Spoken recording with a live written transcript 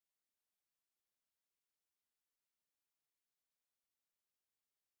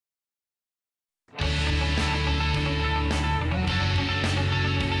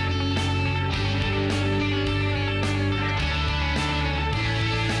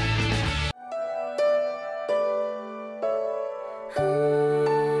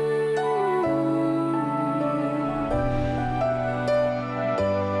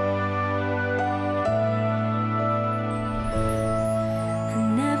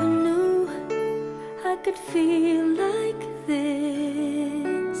could feel like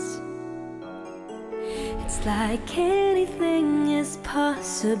this. It's like anything is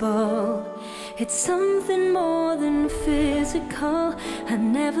possible. It's something more than physical. I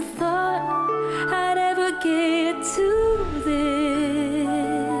never thought I'd ever get to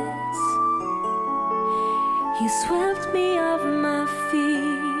this. You swept me off my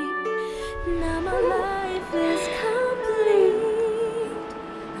feet. Now my life is complete.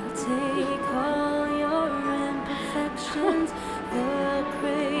 I'll take all your imperfections, the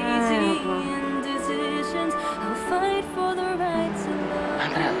crazy indecisions. I'll fight for the right to love.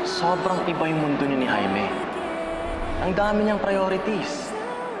 Andrea, sobrang iba yung mundo niyo ni Jaime. Ang dami niyang priorities.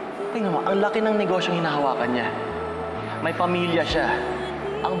 Tingnan mo, ang laki ng negosyong hinahawakan niya. May pamilya siya.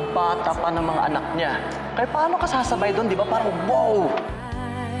 Ang bata pa ng mga anak niya. Kaya paano ka sasabay doon, di ba? Parang wow!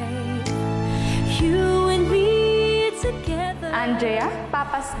 Andrea?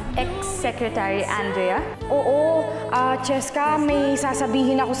 Papa's ex-secretary, Andrea? Oo, Cheska, may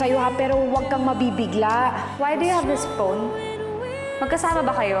sasabihin ako sa'yo ha, pero huwag kang mabibigla. Why do you have this phone? Magkasama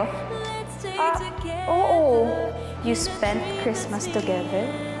ba kayo? Oo. You spent Christmas together?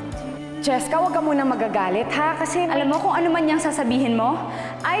 Cheska, huwag ka munang magagalit ha, kasi... Alam mo kung ano man niyang sasabihin mo?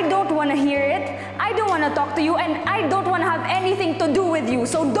 I don't wanna hear it, I don't wanna talk to you, and I don't wanna have anything to do with you,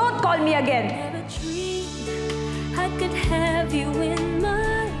 so don't call me again! I could have you in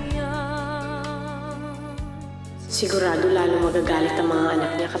my arms. Sigurado lalo magagalit ang mga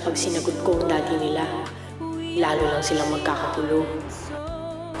anak niya kapag sinagot ko ang daddy nila. Lalo lang silang magkakapulo.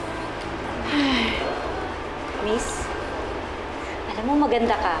 Miss, alam mo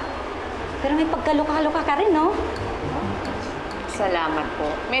maganda ka. Pero may pagkaluka-luka ka rin, no? Salamat po.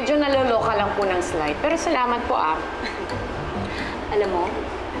 Medyo naloloka lang po ng slide, pero salamat po Alam mo,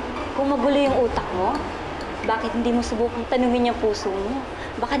 kung magulo yung utak mo, bakit hindi mo subukang tanungin yung puso mo?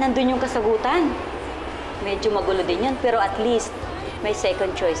 Baka nandun yung kasagutan. Medyo magulo din yan, pero at least may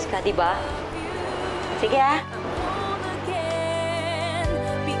second choice ka, di ba? Sige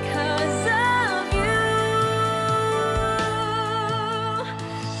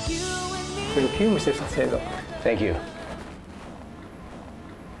Thank you, Mr. Salcedo. Thank you.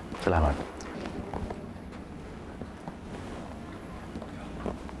 Salamat.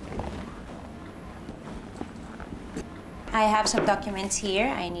 I have some documents here.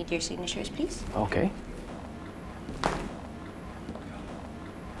 I need your signatures, please. Okay.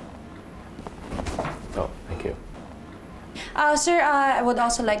 Oh, thank you. Sir, I would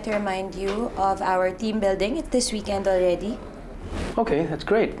also like to remind you of our team building. It's this weekend already. Okay, that's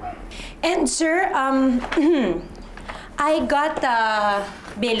great. And sir, I got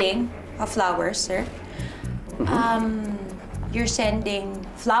billing of flowers, sir. You're sending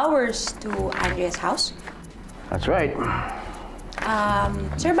flowers to Andrea's house? That's right.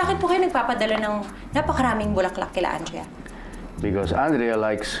 Sir, bakit po kayo nagpapadala ng napakaraming bulaklak kila Andrea? Because Andrea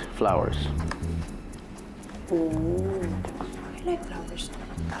likes flowers. Oh, I like flowers.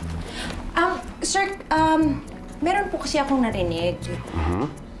 Sir, meron po kasi akong narinig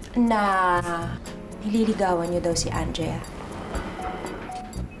na nililigawan niyo daw si Andrea.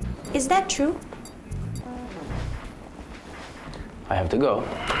 Is that true? I have to go.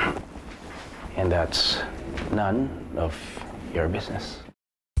 And that's none of your business.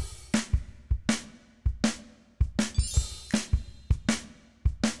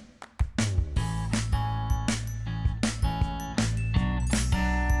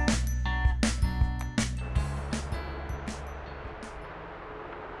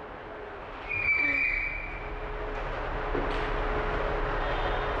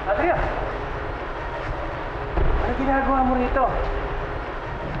 Andrea! Ano ginagawa mo rito?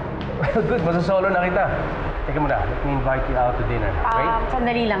 Well, good. Masasolo na kita. Teka muna, let me invite you out to dinner, okay?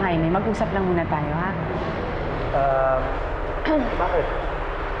 Sandali lang, Jaime. Mag-usap lang muna tayo, ha? Bakit?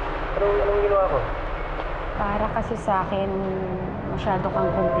 Anong ginawa ko? Para kasi sa akin, masyado kang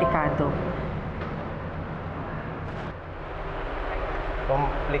komplikado.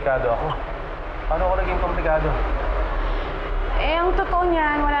 Komplikado ako? Paano ako naging komplikado? Eh, ang totoo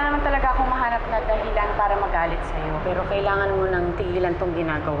niyan, wala naman talaga akong mahanap na dahilan para magalit sa'yo. Pero kailangan mo nang tigilan tong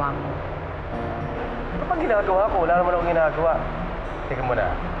ginagawa mo. Ano pang ginagawa ko? Wala naman akong ginagawa. Teka muna.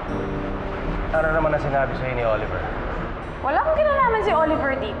 Ano naman ang sinabi sa'yo ni Oliver? Wala akong kinalaman si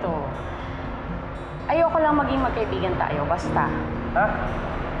Oliver dito. Ayoko lang maging magkaibigan tayo, basta. Ha?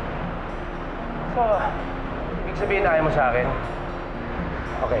 So, ibig sabihin na ayaw mo sa akin?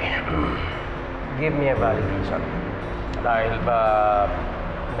 Okay. Give me a valid reason. Dahil ba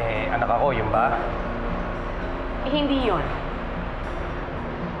may anak ako, yun ba? Eh, hindi yun.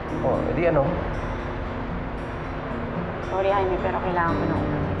 Oh, edi ano? Sorry, Jaime, pero kailangan ko na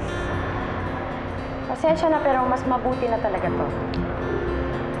umalis. Pasensya na pero mas mabuti na talaga to.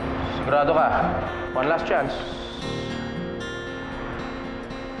 Sigurado ka? One last chance.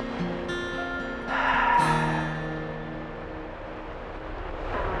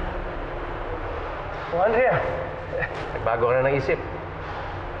 Oh, Andrea. Nagbago ka na ng isip.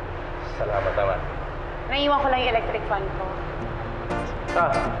 Salamat naman. Naiwan ko lang yung electric fan ko.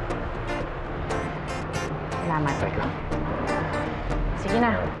 Ah. Salamat. Teka. Sige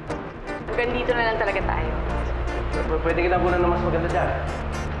na. Hanggang dito na lang talaga tayo. Pwede kita muna na mas maganda dyan.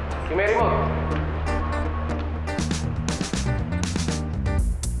 Si Mary mo.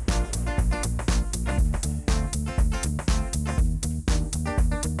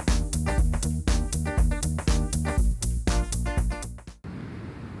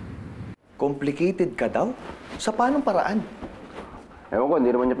 Complicated ka daw? Sa paanong paraan? Ewan ko,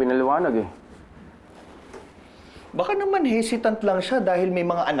 hindi naman niya pinaliwanag eh. Baka naman hesitant lang siya dahil may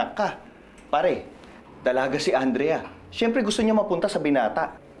mga anak ka. Pare, dalaga si Andrea. Siyempre gusto niya mapunta sa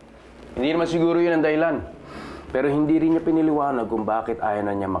binata. Hindi naman siguro yun ang dahilan. Pero hindi rin niya piniliwanag kung bakit ayaw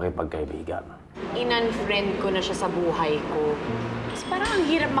na niya makipagkaibigan. In-unfriend ko na siya sa buhay ko. Mas parang ang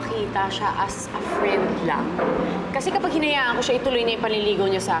hirap makita siya as a friend lang. Kasi kapag hinayaan ko siya, ituloy na yung panliligaw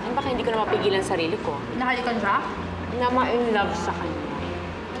niya sa akin, baka hindi ko na mapigilan sarili ko. Nakalikan siya? Na ma-in-love sa kanya.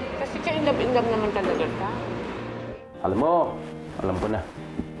 Kasi ka-in-love naman talaga ka. Alam mo, alam ko na.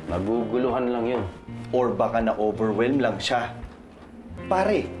 Naguguluhan lang yun. Or baka na-overwhelm lang siya.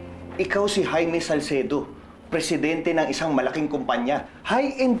 Pare, ikaw si Jaime Salcedo, presidente ng isang malaking kumpanya.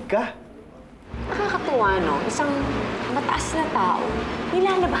 High-end ka. Nakakatuwa, no? Isang mataas na tao,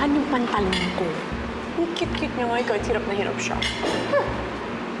 nilalabahan yung pantalon ko. Ang cute-cute niya nga, kahit hirap na hirap siya.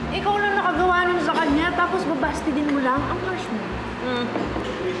 Ikaw lang nakagawa nun sa kanya, tapos babasti din mo lang. Ang harsh mo.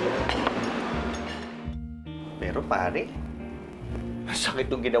 Pero pare, sakit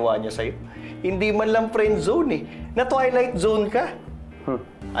nung ginawa niya sa'yo. Hindi man lang friend zone eh. Na twilight zone ka.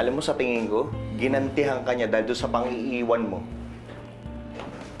 Alam mo sa tingin ko, ginantihan ka niya dahil doon sa pang-iiwan mo.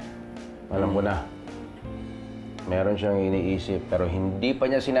 Alam ko na. Meron siyang iniisip, pero hindi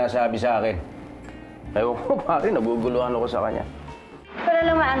pa niya sinasabi sa akin. Ewan ko, pare, naguguluhan ako sa kanya. Pero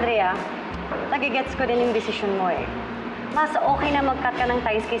alam mo, Andrea, nagigets ko din yung desisyon mo eh. Mas okay na mag-cut ka ng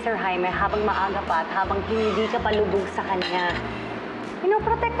ties kay Sir Jaime habang maaga pa at habang hindi ka palubog sa kanya.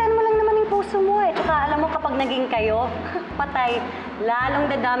 Pinoprotektahan mo lang naman yung puso mo eh. Tsaka alam mo, kapag naging kayo, patay, lalong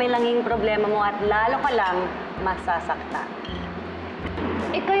dadami lang yung problema mo at lalo ka lang masasaktan.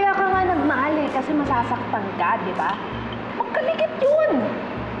 Eh kaya ka nga nagmahal eh, kasi masasaktan ka, di ba? Magkalikit yun!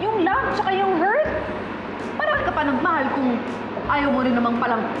 Yung love tsaka yung hurt. Parang ka pa nagmahal kung ayaw mo rin namang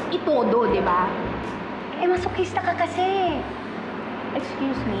palang itodo, di ba? Eh, masokista ka kasi.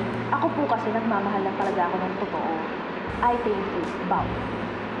 Excuse me, ako po kasi nagmamahal lang talaga ako ng totoo. I thank you, Bob.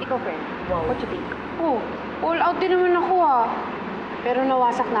 Ikaw, friend, what you think? Oh, all out din naman ako ah. Pero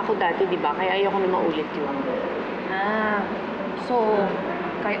nawasak na ako dati, di ba? Kaya ayoko na maulit yun. Ah, so,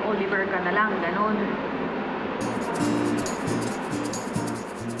 kay Oliver ka na lang, ganon.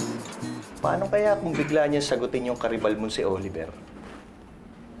 Paano kaya kung bigla niya sagutin yung karibal mo si Oliver?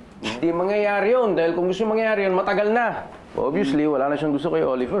 Hindi mangyayari yun, dahil kung gusto mangyayari yun, matagal na. Obviously, wala na siyang gusto kay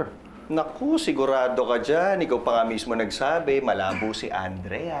Oliver. Naku, sigurado ka dyan. Ikaw pa nga mismo nagsabi, malabo si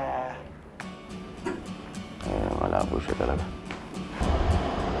Andrea. Malabo siya talaga.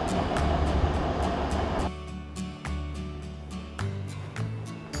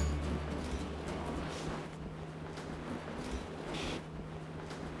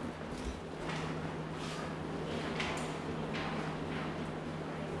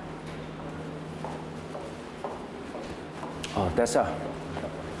 Oh, Tessa.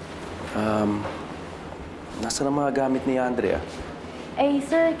 Nasaan ang mga gamit ni Andrea? Ay,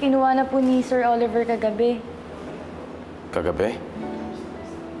 sir, kinuha na po ni Sir Oliver kagabi. Kagabi?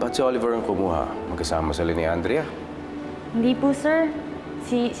 Ba't si Oliver ang kumuha? Magkasama sila ni Andrea? Hindi po, sir.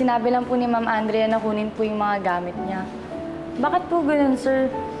 Sinabi lang po ni Ma'am Andrea na kunin po yung mga gamit niya. Bakit po ganun,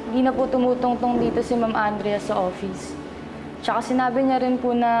 sir? Hindi na po tumutungtong dito si Ma'am Andrea sa office. Tsaka sinabi niya rin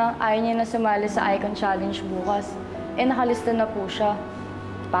po na ayaw niya na sumali sa Icon Challenge bukas. Eh, nakalista na po siya.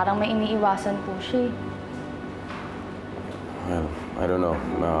 Parang may iniiwasan po siya. Well, I don't know.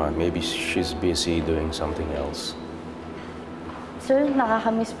 Maybe she's busy doing something else. Sir,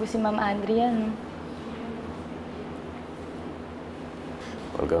 nakakamiss po si Ma'am Andrea, no?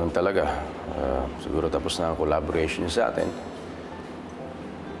 Well, ganun talaga. Siguro tapos na ang collaboration niya sa atin.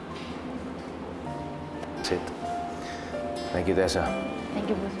 That's it. Thank you, Tessa.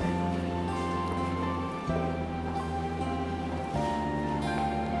 Thank you po, sir.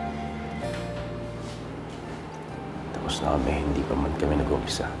 Tapos na kami, hindi pa man kami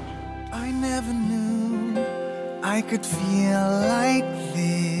nag-umpisa. I never knew I could feel like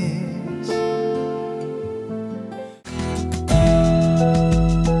this.